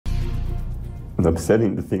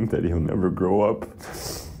upsetting to think that he'll never grow up.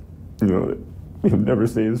 You know, he'll never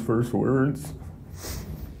say his first words.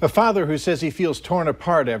 A father who says he feels torn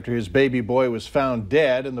apart after his baby boy was found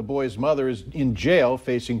dead, and the boy's mother is in jail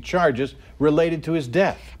facing charges related to his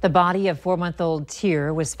death. The body of 4-month-old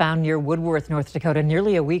Tyr was found near Woodworth, North Dakota,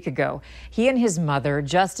 nearly a week ago. He and his mother,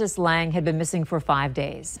 Justice Lang, had been missing for 5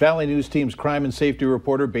 days. Valley News Team's crime and safety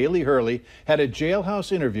reporter Bailey Hurley had a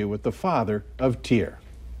jailhouse interview with the father of Tyr.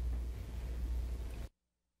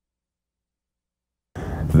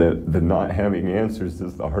 The not having answers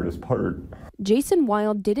is the hardest part. Jason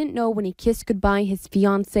Wild didn't know when he kissed goodbye his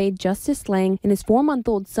fiancée, Justice Lang, and his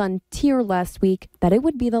 4-month-old son, Tyr, last week, that it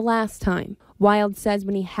would be the last time. Wild says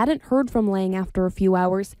when he hadn't heard from Lang after a few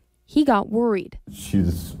hours, he got worried.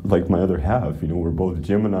 She's like my other half. You know, we're both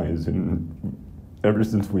Geminis, and ever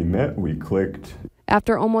since we met, we clicked.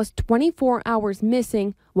 After almost 24 hours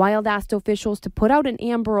missing, Wild asked officials to put out an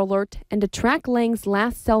Amber Alert and to track Lang's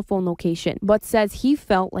last cell phone location, but says he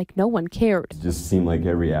felt like no one cared. It just seemed like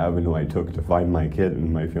every avenue I took to find my kid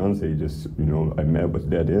and my fiance just, you know, I met with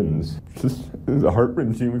dead ends. It was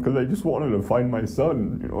heart-wrenching because I just wanted to find my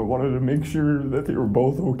son. You know, I wanted to make sure that they were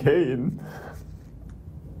both okay, and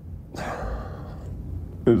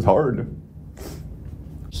it was hard.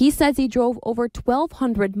 He says he drove over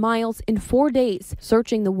 1,200 miles in 4 days,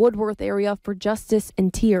 searching the Woodworth area for Justice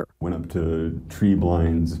and Tyr. Went up to tree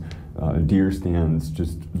blinds, deer stands,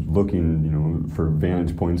 just looking, you know, for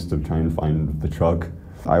vantage points to try and find the truck.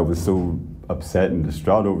 I was so upset and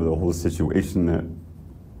distraught over the whole situation that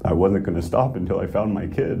I wasn't going to stop until I found my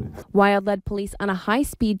kid. Wild led police on a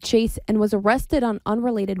high-speed chase and was arrested on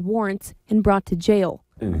unrelated warrants and brought to jail.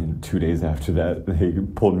 And 2 days after that, they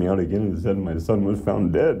pulled me out again and said my son was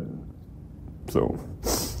found dead. So,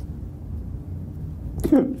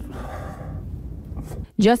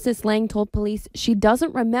 Justice Lang told police she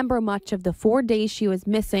doesn't remember much of the 4 days she was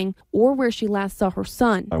missing or where she last saw her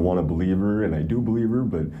son. I want to believe her, and I do believe her,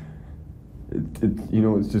 but you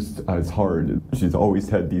know, it's hard. She's always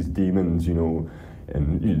had these demons, you know,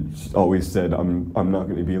 and she's always said, I'm not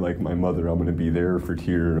going to be like my mother. I'm going to be there for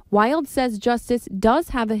Tyr. Wild says Justice does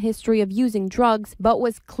have a history of using drugs, but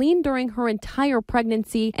was clean during her entire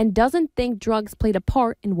pregnancy and doesn't think drugs played a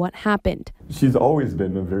part in what happened. She's always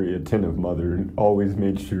been a very attentive mother and always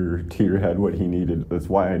made sure Tyr had what he needed. That's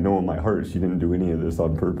why I know in my heart she didn't do any of this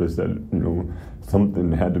on purpose, that, you know,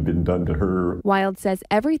 something had to have been done to her. Wild says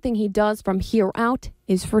everything he does from here out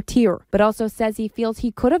is for Tyr, but also says he feels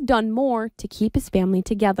he could have done more to keep his family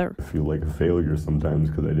together. I feel like a failure sometimes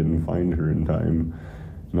because I didn't find her in time,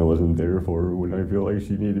 and I wasn't there for her when I feel like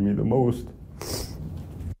she needed me the most.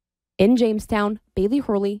 In Jamestown, Bailey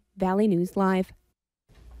Hurley, Valley News Live.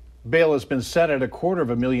 Bail has been set at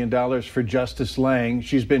 $250,000 for Justice Lang.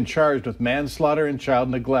 She's been charged with manslaughter and child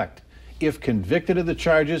neglect. If convicted of the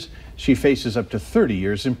charges, she faces up to 30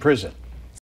 years in prison.